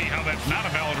 I don't see how that's not a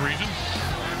valid reason.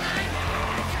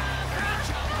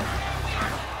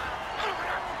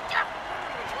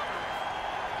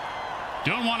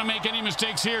 Don't want to make any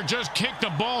mistakes here. Just kick the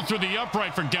ball through the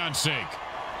upright, for God's sake.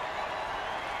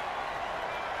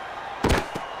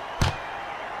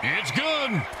 It's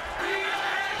good.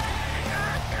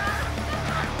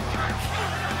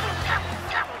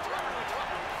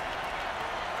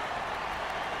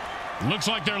 Looks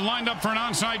like they're lined up for an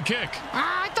onside kick.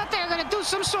 I thought they were going to do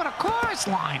some sort of chorus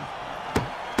line.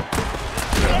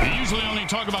 They usually only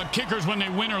talk about kickers when they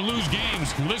win or lose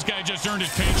games. Well, this guy just earned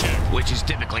his paycheck. Which is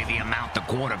typically the amount the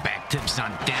quarterback tips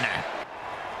on dinner.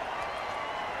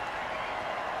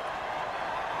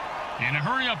 In a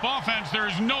hurry-up offense, there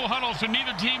is no huddle, so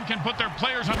neither team can put their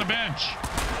players on the bench.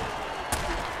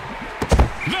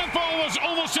 That ball was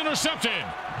almost intercepted.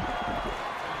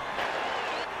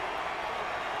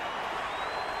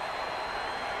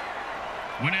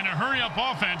 When in a hurry-up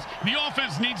offense, the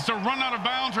offense needs to run out of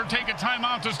bounds or take a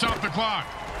timeout to stop the clock.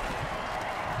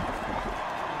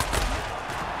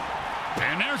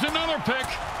 And there's another pick.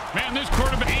 Man, this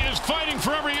quarterback is fighting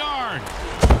for every yard.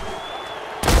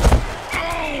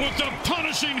 Oh, with the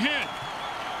punishing hit.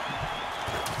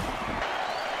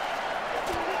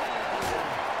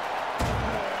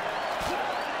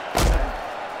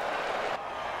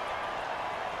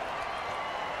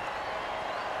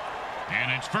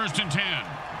 And it's 1st and 10.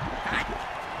 Hot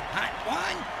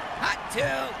one, hot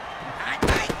two, hot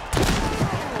eight.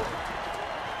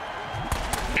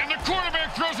 And the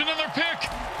quarterback throws another pick.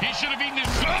 He should have eaten his...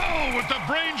 Oh, with the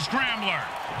brain scrambler.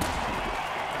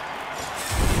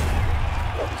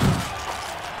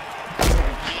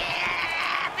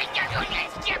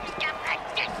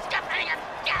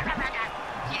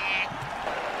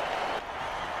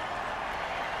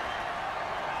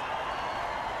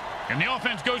 And the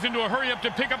offense goes into a hurry-up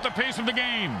to pick up the pace of the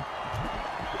game.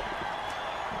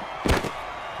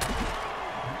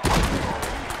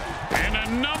 And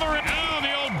another... Oh,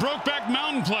 the old broke-back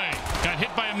mountain play. Got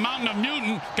hit by a mountain of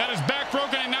mutant, got his back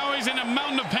broken, and now he's in a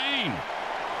mountain of pain.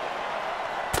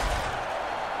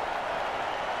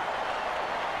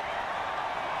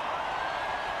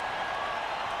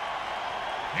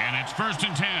 And it's 1st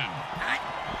and 10.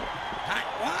 Hot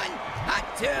one, hot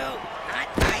two, hot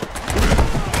eight.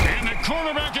 And the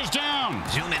quarterback is down.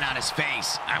 Zoom in on his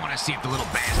face. I want to see if the little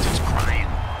bastard's crying.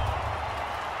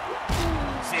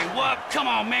 Say what? Come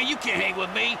on, man. You can't hang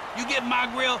with me. You get my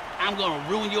grill, I'm going to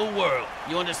ruin your world.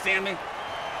 You understand me?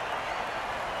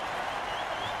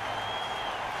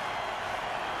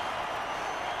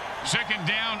 Second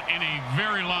down and a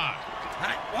very lot.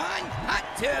 Hot one, hot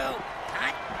two,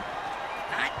 hot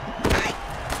eight.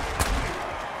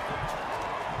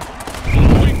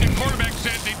 All week the quarterback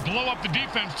said they'd blow up the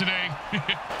defense today.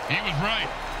 He was right.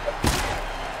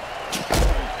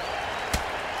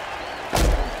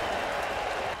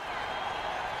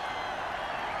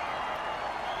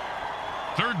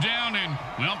 Third down and,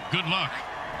 well, good luck.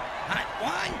 Hot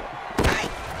one,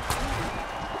 eight.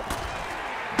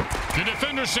 The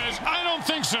defender says, I don't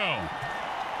think so.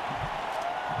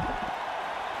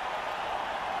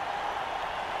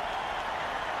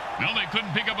 Well, they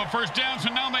couldn't pick up a first down, so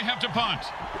now they have to punt.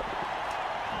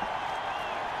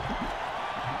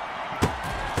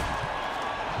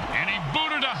 And he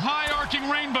booted a high arcing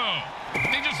rainbow.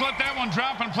 They just let that one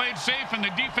drop and played safe, and the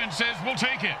defense says, we'll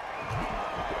take it.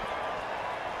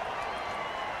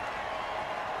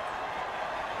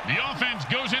 The offense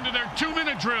goes into their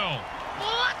 2-minute drill.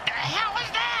 What the hell is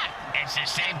that? It's the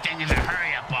same thing as a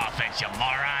hurry-up offense, you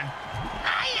moron.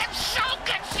 I am so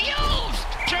confused.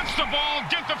 Catch the ball,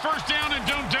 get the first down, and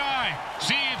don't die.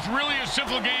 See, it's really a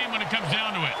simple game when it comes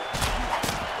down to it.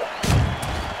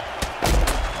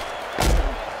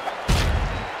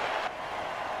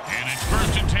 And it's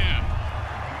 1st and 10.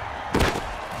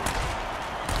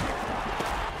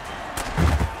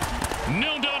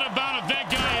 No doubt about it, that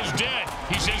guy is dead.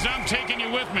 He says, I'm taking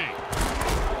you with me.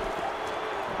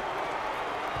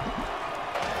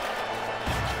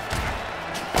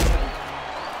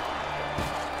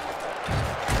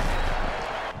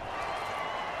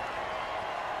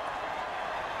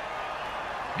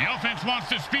 The offense wants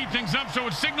to speed things up, so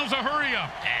it signals a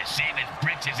hurry-up. Same as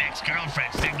Britt's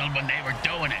ex-girlfriend signaled when they were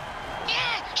doing it.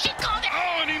 Yeah, she called it.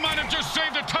 Oh, and he might have just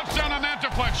saved a touchdown on that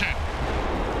deflection.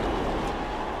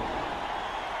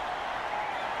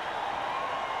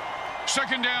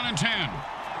 Second down and 10.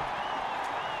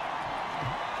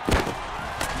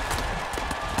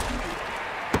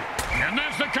 And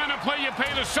that's the kind of play you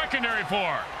pay the secondary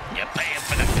for. You pay him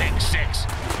for the pick six.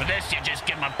 For this, you just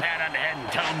give them a pat on the head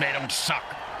and tell them they don't suck.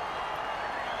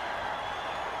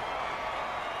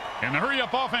 And the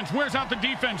hurry-up offense wears out the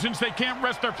defense since they can't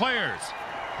rest their players.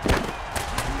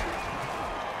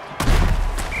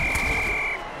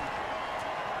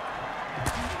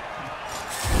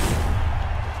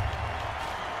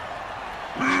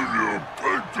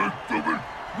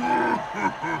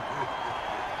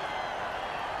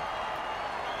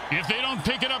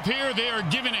 don't pick it up here, they are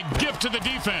giving a gift to the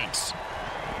defense.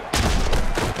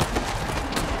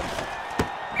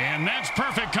 And that's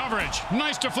perfect coverage.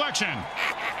 Nice deflection.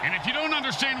 And if you don't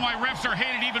understand why refs are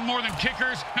hated even more than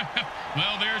kickers,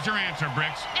 well, there's your answer,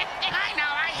 Bricks. I know,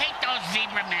 I hate those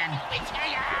zebra men.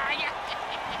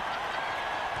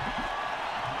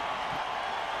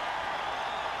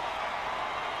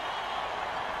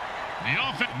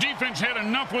 The defense had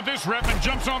enough with this ref and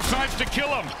jumps off sides to kill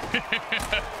him.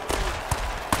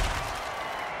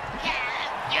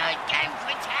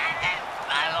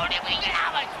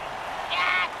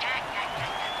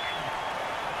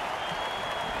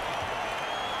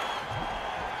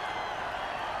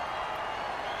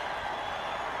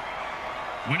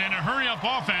 When in a hurry-up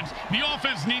offense, the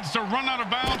offense needs to run out of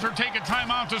bounds or take a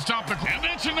timeout to stop the... And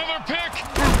that's another pick!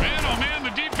 Man, oh man, the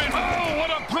defense... Oh,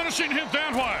 what a punishing hit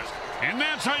that was! And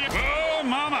that's how you... Oh,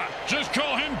 mama! Just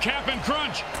call him Cap and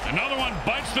Crunch. Another one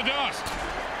bites the dust.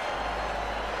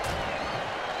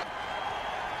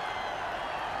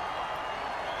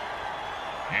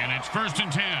 And it's 1st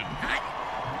and 10.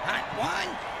 Hot one,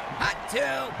 hot two,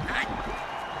 hot...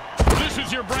 This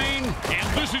is your brain,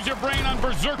 and this is your brain on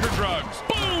berserker drugs.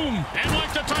 Boom! And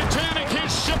like the Titanic,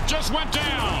 his ship just went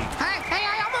down. Hey,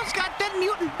 I almost got Dead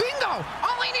Mutant Bingo.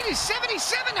 All I need is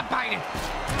 77 to bite it.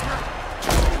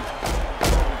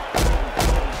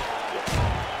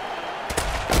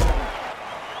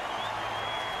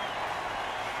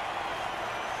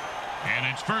 And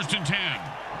it's 1st and 10.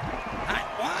 Hot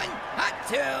one, hot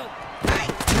two, hot...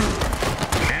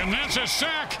 And that's a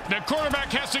sack. The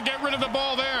quarterback has to get rid of the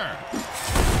ball there.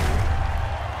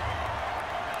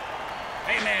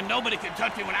 Hey, man, nobody can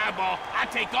touch me when I ball. I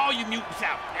take all you mutants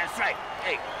out. That's right.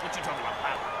 Hey, what you talking about,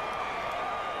 pal?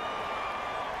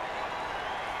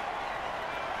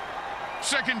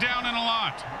 Second down and a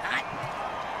lot.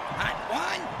 Hot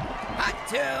one, hot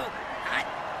two, hot...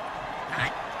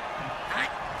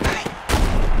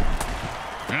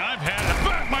 And I've had it.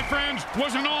 That, my friends,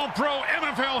 was an all-pro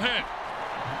MFL hit.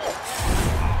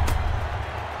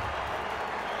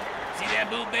 See that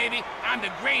move, baby? I'm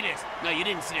the greatest. No, you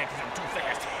didn't see that because I'm too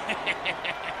fast.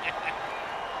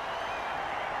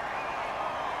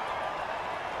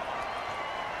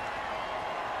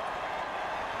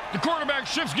 The quarterback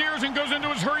shifts gears and goes into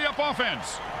his hurry-up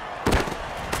offense.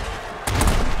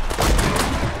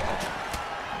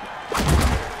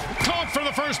 Caught for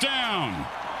the first down.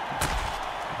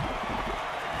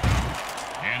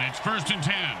 And it's 1st and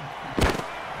 10.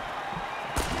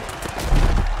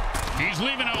 He's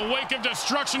leaving a wake of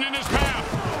destruction in his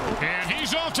path. And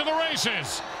he's off to the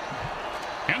races.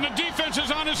 And the defense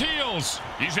is on his heels.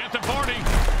 He's at the party.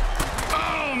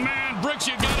 Oh, man, Bricks,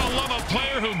 you gotta love a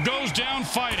player who goes down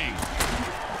fighting.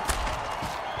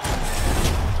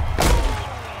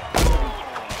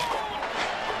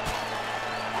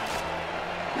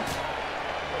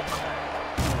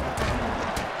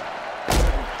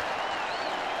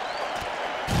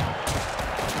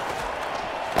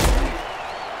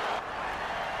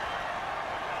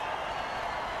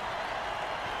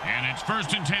 And it's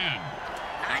 1st and 10.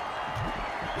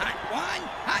 Hot one,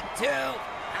 hot two,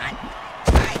 hot...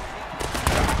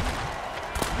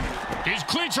 His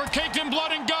cleats are caked in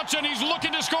blood and guts, and he's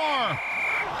looking to score.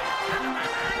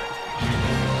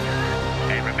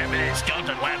 Hey, remember that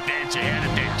skeleton lap dance you had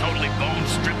at that Totally Boned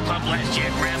strip club last year,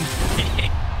 Grim?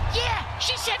 Yeah,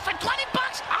 she said for $20,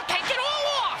 I'll take it all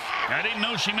off. I didn't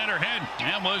know she meant her head.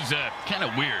 That was kind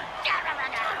of weird.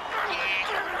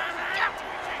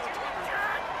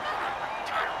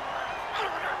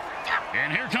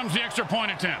 And here comes the extra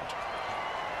point attempt.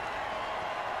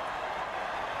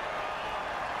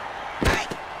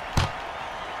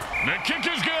 The kick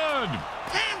is good.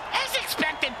 As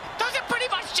expected, those are pretty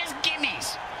much just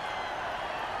gimmies.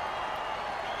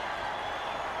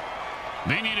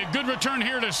 They need a good return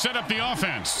here to set up the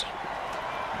offense.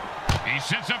 He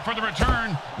sets up for the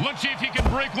return. Let's see if he can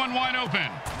break one wide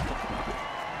open.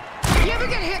 You ever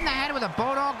get hit in the head with a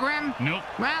bulldog, Grim? Nope.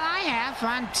 Well, I have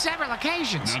on several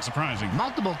occasions. Not surprising.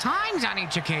 Multiple times on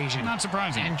each occasion. Not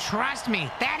surprising. And trust me,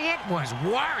 that hit was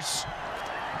worse.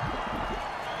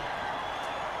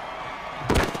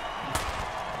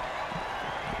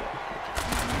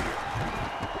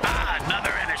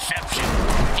 Another interception.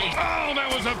 Jeez. Oh,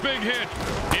 that was a big hit.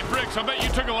 Hey, Bricks, I bet you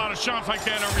took a lot of shots like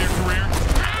that over your career.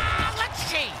 Let's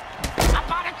see.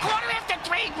 About a quarter after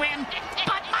 3, Grim.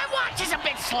 But my watch is a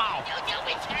bit slow.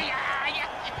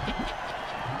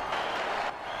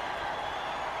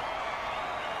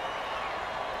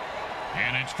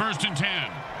 And it's 1st and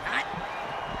 10.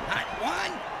 Hot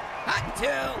one, hot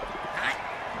two, hot...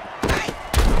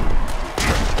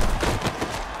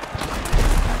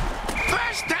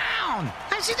 First down! zone.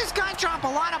 I've seen this guy drop a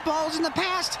lot of balls in the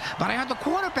past, but I heard the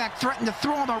quarterback threaten to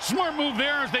throw him a... Smart move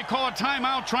there as they call a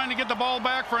timeout, trying to get the ball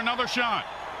back for another shot.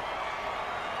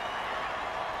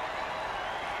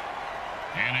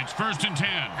 And it's 1st and 10.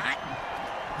 Hot,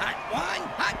 hot 1,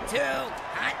 hot 2,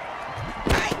 hot,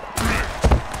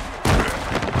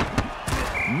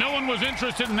 No one was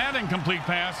interested in that incomplete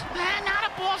pass. Now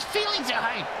the ball's feelings are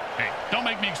hurt. Hey, don't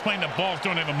make me explain that balls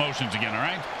don't have emotions again, all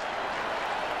right?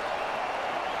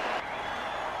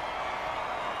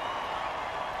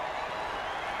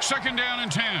 Second down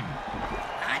and 10.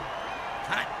 Hot,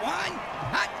 hot 1,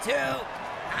 hot 2,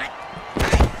 hot,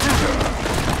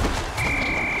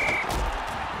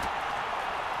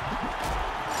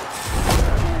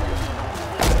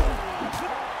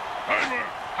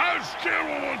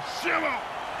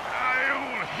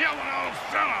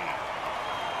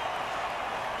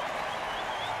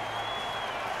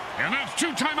 And that's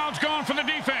 2 timeouts gone for the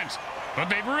defense. But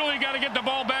they've really got to get the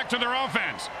ball back to their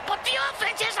offense. But the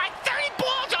offense has like 30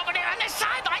 balls over there on the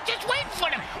sideline just waiting for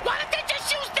them. Why don't they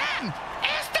just use them?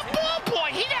 Ask the ball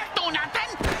boy. He didn't do nothing.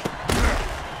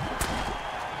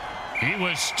 He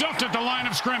was stuffed at the line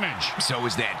of scrimmage. So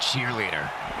is that cheerleader.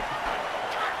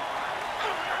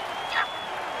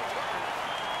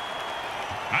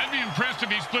 I'd be impressed if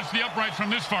he splits the uprights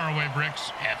from this far away, Bricks.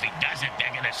 If he doesn't,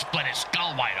 they're going to split his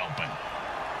skull wide open.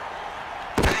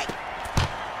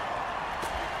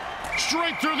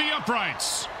 Straight through the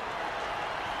uprights.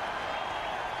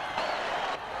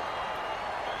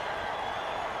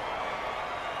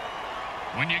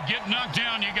 When you get knocked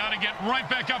down, you got to get right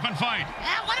back up and fight.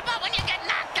 What about when you get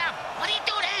knocked up? What do you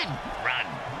do then? Run.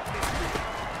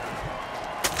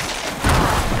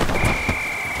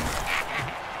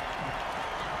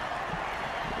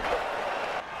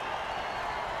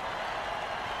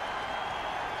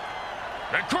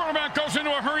 The quarterback goes into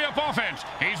a hurry-up offense.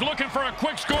 He's looking for a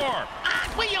quick score.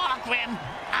 Aren't we all, Grim?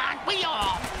 Aren't we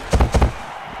all?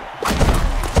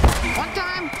 One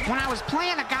time, when I was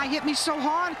playing, a guy hit me so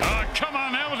hard. Oh, come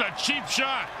on, that was a cheap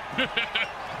shot.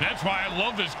 That's why I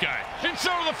love this guy. And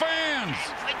so do the fans.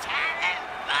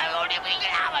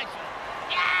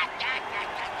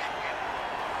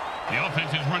 The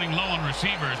offense is running low on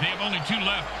receivers. They have only 2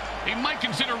 left. They might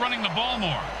consider running the ball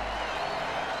more.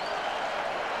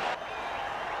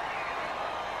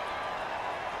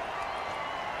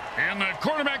 And the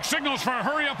quarterback signals for a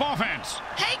hurry-up offense.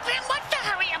 Hey, Grim, what's the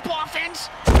hurry-up offense?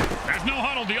 There's no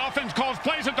huddle. The offense calls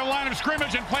plays at the line of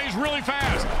scrimmage and plays really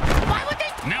fast. Why would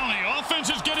they? Now the offense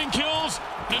is getting kills.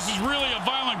 This is really a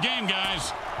violent game,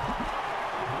 guys.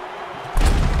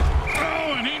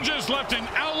 Oh, and he just left an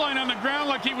outline on the ground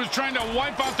like he was trying to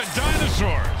wipe out the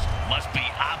dinosaurs. Must be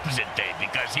opposite day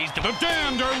because he's the... The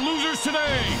damned are losers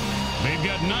today. They've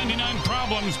got 99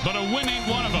 problems, but a win ain't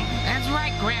one of them. That's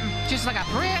right, Grim. Just like a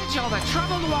bridge over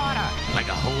troubled water. Like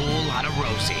a whole lot of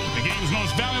Rosie. The game's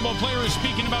most valuable player is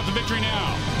speaking about the victory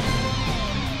now.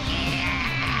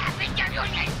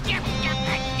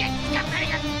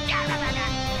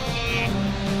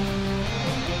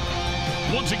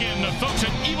 Once again, the folks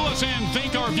at Evil SN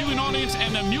thank our viewing audience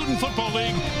and the Mutant Football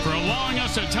League for allowing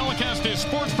us to telecast this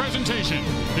sports presentation.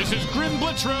 This is Grim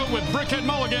Blitzrow with Brickhead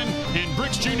Mulligan and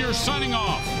Bricks Jr. signing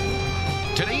off.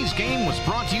 Today's game was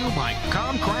brought to you by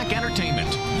Comcrack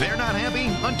Entertainment. They're not happy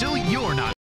until you're not.